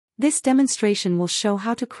This demonstration will show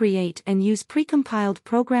how to create and use precompiled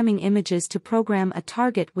programming images to program a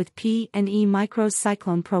target with PEmicro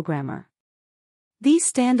Cyclone Programmer. These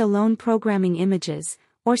stand-alone programming images,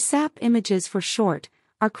 or SAP images for short,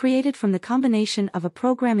 are created from the combination of a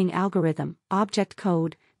programming algorithm, object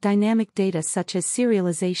code, dynamic data such as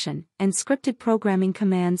serialization, and scripted programming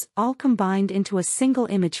commands, all combined into a single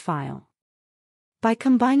image file. By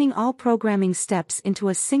combining all programming steps into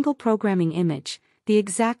a single programming image, the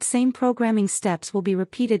exact same programming steps will be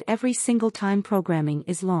repeated every single time programming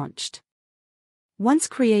is launched. Once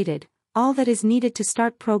created, all that is needed to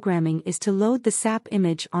start programming is to load the SAP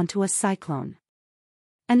image onto a Cyclone.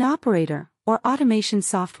 An operator, or automation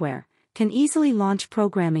software, can easily launch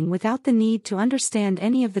programming without the need to understand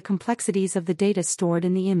any of the complexities of the data stored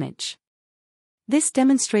in the image. This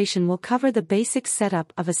demonstration will cover the basic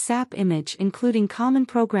setup of a SAP image, including common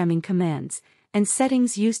programming commands and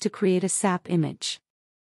settings used to create a SAP image.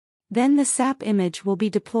 Then the SAP image will be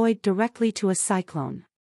deployed directly to a Cyclone.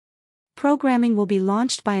 Programming will be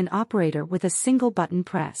launched by an operator with a single button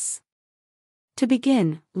press. To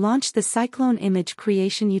begin, launch the Cyclone Image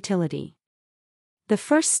Creation Utility. The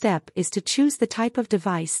first step is to choose the type of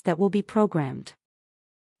device that will be programmed.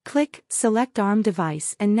 Click Select ARM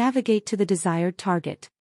device and navigate to the desired target.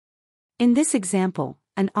 In this example,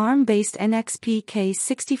 an ARM-based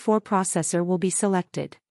NXP-K64 processor will be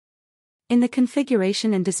selected. In the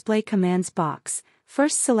Configuration and Display Commands box,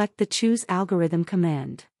 first select the Choose Algorithm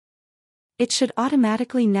command. It should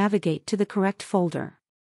automatically navigate to the correct folder.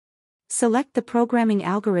 Select the programming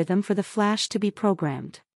algorithm for the flash to be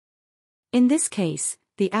programmed. In this case,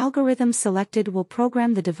 the algorithm selected will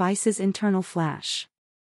program the device's internal flash.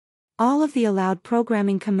 All of the allowed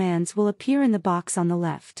programming commands will appear in the box on the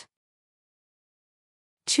left.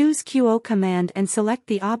 Choose QO command and select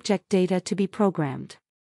the object data to be programmed.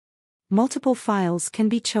 Multiple files can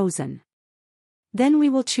be chosen. Then we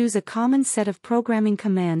will choose a common set of programming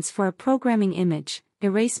commands for a programming image: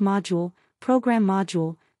 erase module, program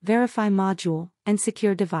module, verify module, and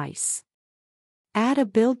secure device. Add a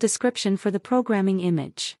build description for the programming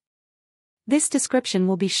image. This description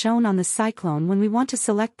will be shown on the Cyclone when we want to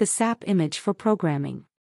select the SAP image for programming.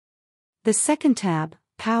 The second tab,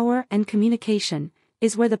 Power and Communication,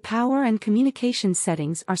 is where the power and communication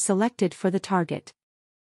settings are selected for the target.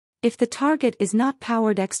 If the target is not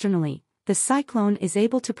powered externally, the Cyclone is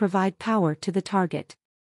able to provide power to the target.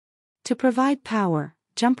 To provide power,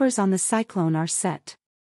 jumpers on the Cyclone are set.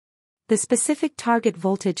 The specific target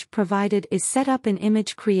voltage provided is set up in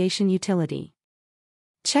Image Creation Utility.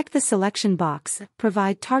 Check the selection box,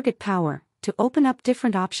 Provide Target Power, to open up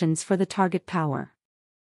different options for the target power.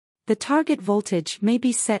 The target voltage may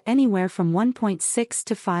be set anywhere from 1.6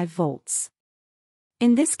 to 5 volts.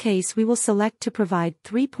 In this case, we will select to provide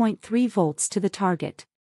 3.3 volts to the target.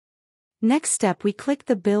 Next step, we click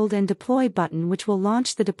the Build and Deploy button, which will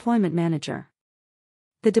launch the Deployment Manager.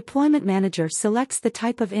 The Deployment Manager selects the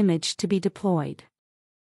type of image to be deployed.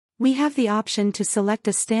 We have the option to select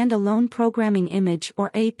a standalone programming image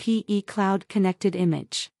or APE cloud connected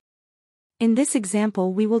image. In this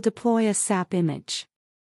example, we will deploy a SAP image.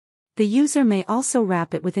 The user may also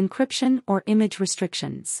wrap it with encryption or image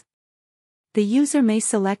restrictions. The user may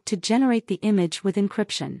select to generate the image with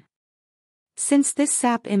encryption. Since this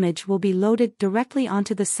SAP image will be loaded directly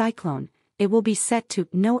onto the Cyclone, it will be set to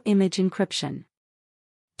No Image Encryption.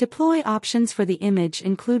 Deploy options for the image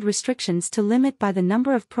include restrictions to limit by the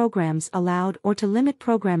number of programs allowed or to limit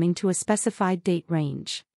programming to a specified date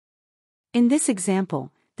range. In this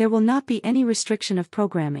example, there will not be any restriction of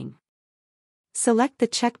programming. Select the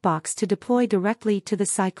checkbox to deploy directly to the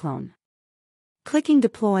Cyclone. Clicking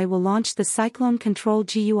Deploy will launch the Cyclone Control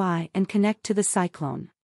GUI and connect to the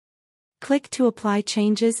Cyclone. Click to apply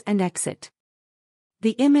changes and exit.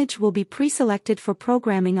 The image will be pre-selected for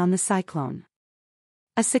programming on the Cyclone.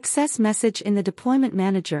 A success message in the Deployment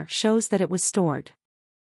Manager shows that it was stored.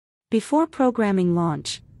 Before programming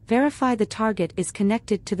launch, verify the target is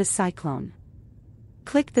connected to the Cyclone.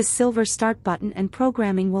 Click the silver Start button and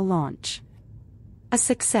programming will launch. A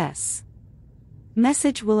success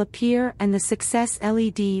message will appear and the success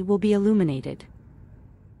LED will be illuminated.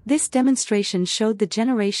 This demonstration showed the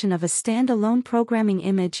generation of a standalone programming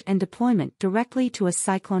image and deployment directly to a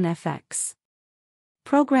Cyclone FX.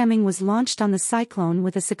 Programming was launched on the Cyclone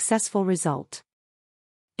with a successful result.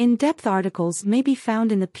 In-depth articles may be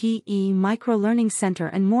found in the PEmicro Learning Center,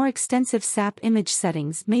 and more extensive SAP image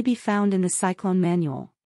settings may be found in the Cyclone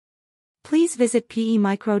manual. Please visit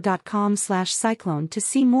PEmicro.com/Cyclone to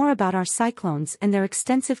see more about our Cyclones and their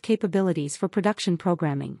extensive capabilities for production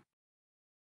programming.